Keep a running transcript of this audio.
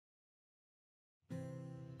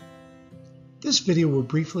This video will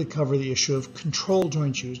briefly cover the issue of control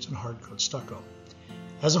joints used in hard coat stucco.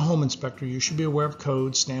 As a home inspector, you should be aware of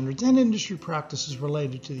codes, standards, and industry practices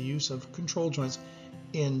related to the use of control joints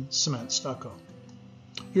in cement stucco.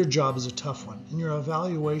 Your job is a tough one, and your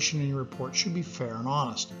evaluation and your report should be fair and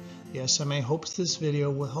honest. The SMA hopes this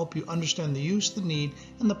video will help you understand the use, the need,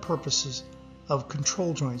 and the purposes of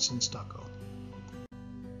control joints in stucco.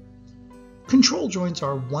 Control joints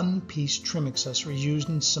are one-piece trim accessories used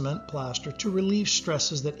in cement plaster to relieve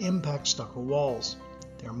stresses that impact stucco walls.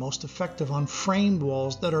 They are most effective on framed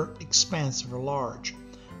walls that are expansive or large.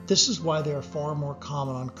 This is why they are far more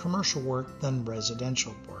common on commercial work than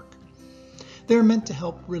residential work. They are meant to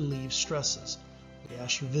help relieve stresses. We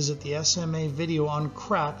ask you to visit the SMA video on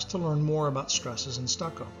cracks to learn more about stresses in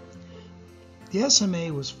stucco. The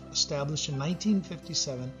SMA was established in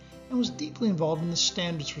 1957 and was deeply involved in the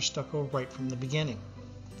standards for stucco right from the beginning.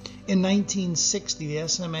 In 1960, the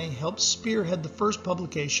SMA helped spearhead the first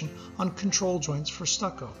publication on control joints for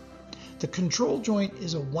stucco. The control joint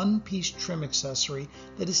is a one-piece trim accessory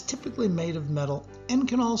that is typically made of metal and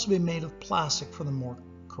can also be made of plastic for the more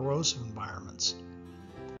corrosive environments.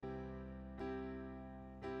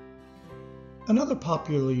 Another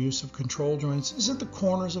popular use of control joints is at the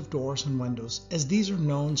corners of doors and windows, as these are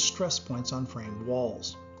known stress points on framed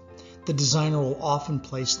walls. The designer will often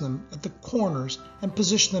place them at the corners and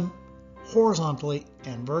position them horizontally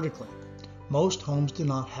and vertically. Most homes do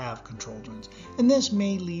not have control joints, and this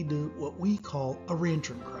may lead to what we call a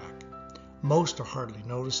reentrant crack. Most are hardly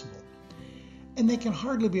noticeable, and they can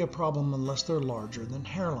hardly be a problem unless they're larger than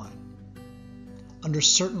hairline. Under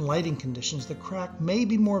certain lighting conditions, the crack may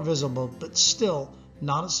be more visible, but still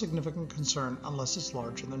not a significant concern unless it's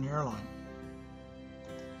larger than hairline.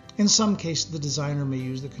 In some cases, the designer may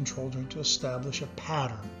use the control joint to establish a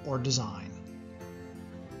pattern or design.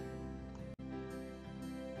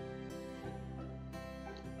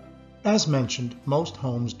 As mentioned, most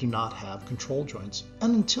homes do not have control joints,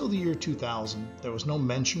 and until the year 2000, there was no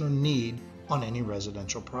mention or need on any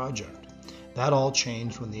residential project. That all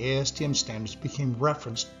changed when the ASTM standards became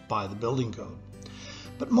referenced by the building code.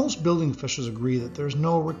 But most building officials agree that there is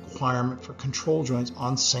no requirement for control joints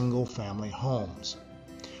on single-family homes.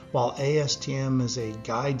 While ASTM is a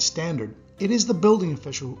guide standard, it is the building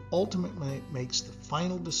official who ultimately makes the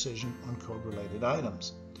final decision on code-related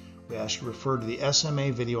items. We ask you to refer to the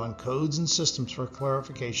SMA video on codes and systems for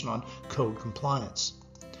clarification on code compliance.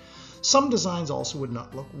 Some designs also would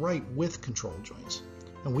not look right with control joints,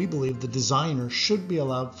 and we believe the designer should be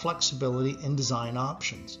allowed flexibility in design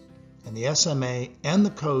options, and the SMA and the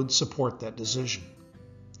code support that decision.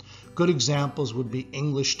 Good examples would be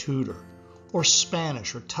English Tudor, or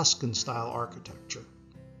Spanish or Tuscan style architecture.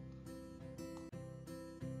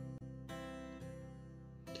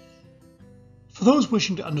 For those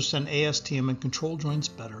wishing to understand ASTM and control joints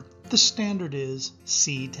better, the standard is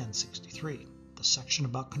C1063. The section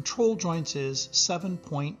about control joints is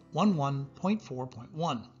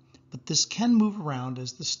 7.11.4.1, but this can move around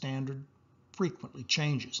as the standard frequently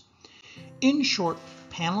changes. In short,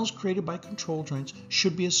 panels created by control joints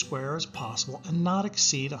should be as square as possible and not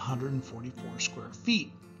exceed 144 square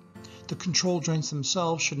feet. The control joints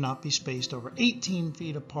themselves should not be spaced over 18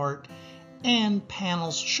 feet apart, and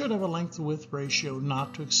panels should have a length-to-width ratio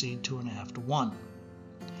not to exceed 2.5 to 1.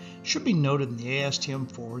 It should be noted in the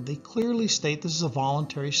ASTM forward, they clearly state this is a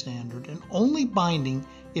voluntary standard and only binding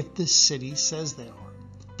if the city says they are.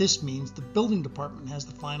 This means the building department has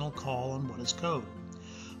the final call on what is code.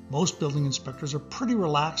 Most building inspectors are pretty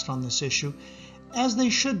relaxed on this issue, as they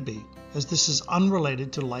should be, as this is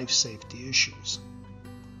unrelated to life safety issues.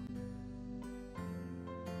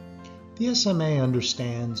 The SMA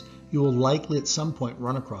understands you will likely at some point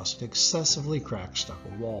run across an excessively cracked stucco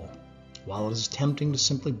wall. While it is tempting to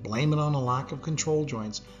simply blame it on a lack of control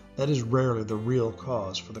joints, that is rarely the real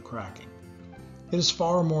cause for the cracking. It is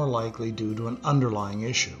far more likely due to an underlying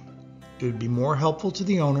issue. It would be more helpful to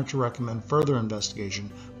the owner to recommend further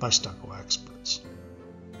investigation by stucco experts.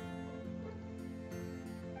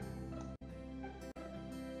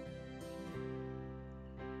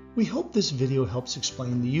 We hope this video helps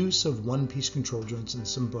explain the use of one-piece control joints in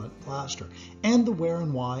cement plaster, and the where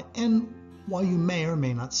and why you may or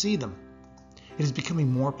may not see them. It is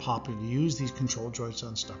becoming more popular to use these control joints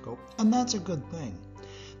on stucco, and that's a good thing.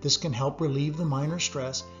 This can help relieve the minor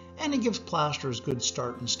stress, and it gives plasters good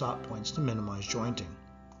start and stop points to minimize jointing.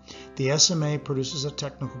 The SMA produces a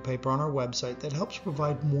technical paper on our website that helps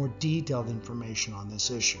provide more detailed information on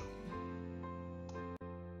this issue.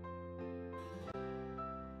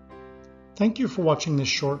 Thank you for watching this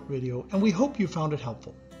short video, and we hope you found it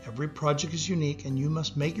helpful. Every project is unique, and you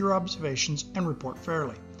must make your observations and report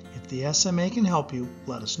fairly. If the SMA can help you,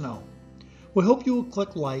 let us know. We hope you will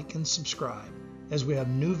click like and subscribe, as we have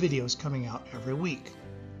new videos coming out every week.